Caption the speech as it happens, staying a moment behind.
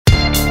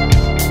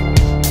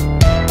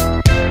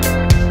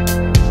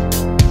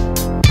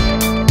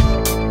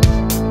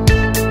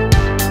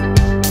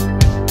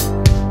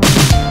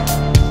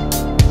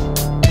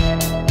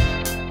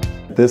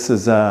This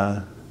is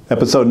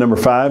episode number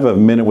 5 of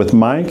Minute with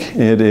Mike.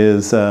 It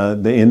is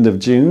the end of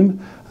June.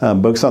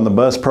 Books on the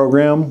Bus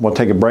program. We'll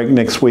take a break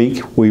next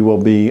week. We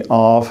will be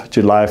off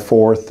July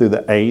 4th through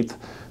the 8th,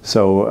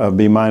 so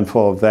be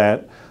mindful of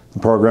that. The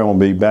program will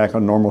be back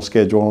on normal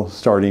schedule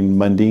starting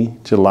Monday,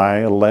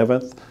 July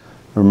 11th.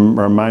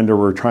 Reminder,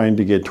 we're trying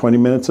to get 20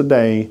 minutes a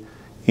day,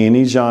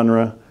 any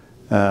genre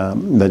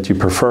that you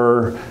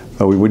prefer.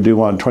 We would do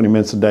on 20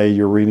 minutes a day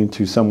you're reading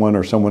to someone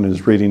or someone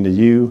is reading to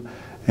you,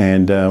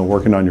 and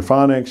working on your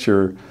phonics,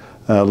 your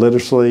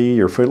literacy,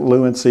 your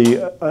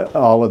fluency,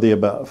 all of the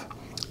above.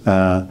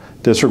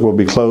 District will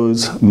be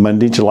closed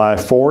Monday, July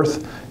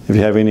 4th. If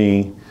you have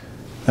any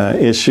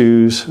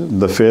issues,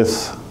 the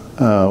 5th,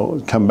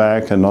 come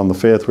back, and on the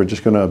 5th we're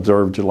just going to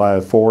observe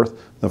July 4th,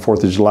 the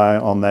 4th of July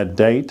on that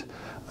date.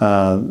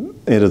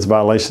 It is a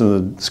violation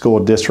of the school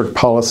district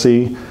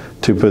policy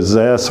to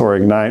possess or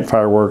ignite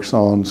fireworks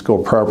on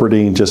school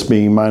property. Just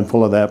being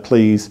mindful of that,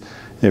 please.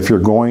 If you're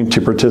going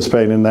to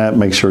participate in that,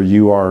 make sure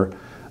you are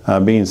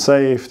being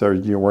safe,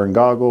 that you're wearing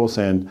goggles,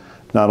 and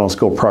not on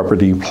school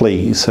property,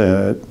 please,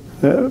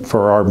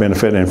 for our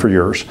benefit and for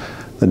yours.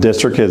 The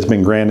district has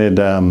been granted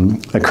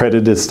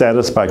accredited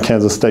status by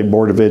Kansas State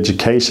Board of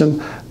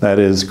Education. That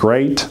is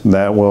great.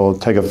 That will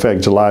take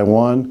effect July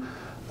 1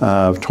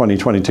 of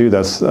 2022.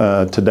 That's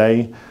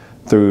today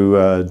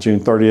through June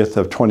 30th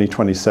of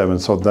 2027.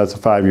 So that's a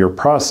 5-year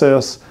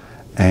process,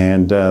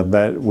 and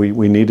that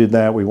we needed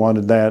that, we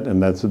wanted that,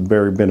 and that's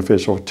very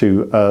beneficial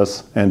to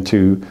us and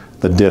to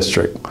the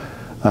district.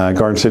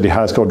 Garden City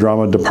High School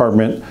Drama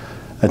Department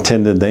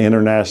attended the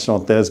International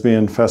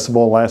Thespian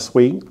Festival last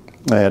week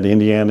at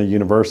Indiana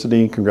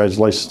University.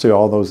 Congratulations to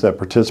all those that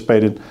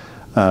participated,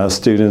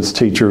 students,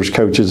 teachers,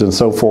 coaches, and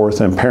so forth,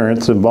 and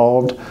parents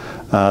involved.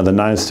 The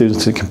 9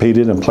 students that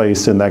competed and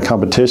placed in that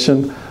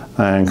competition,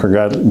 and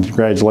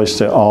congratulations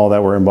to all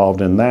that were involved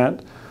in that.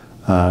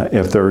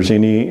 If there's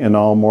any and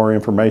all more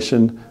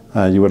information,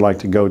 you would like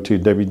to go to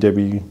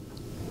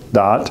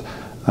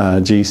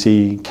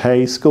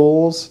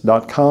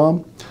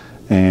www.gckschools.com.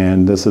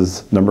 And this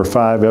is number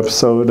 5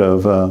 episode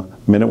of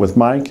Minute with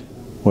Mike.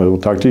 We'll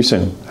talk to you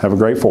soon. Have a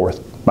great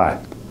 4th. Bye.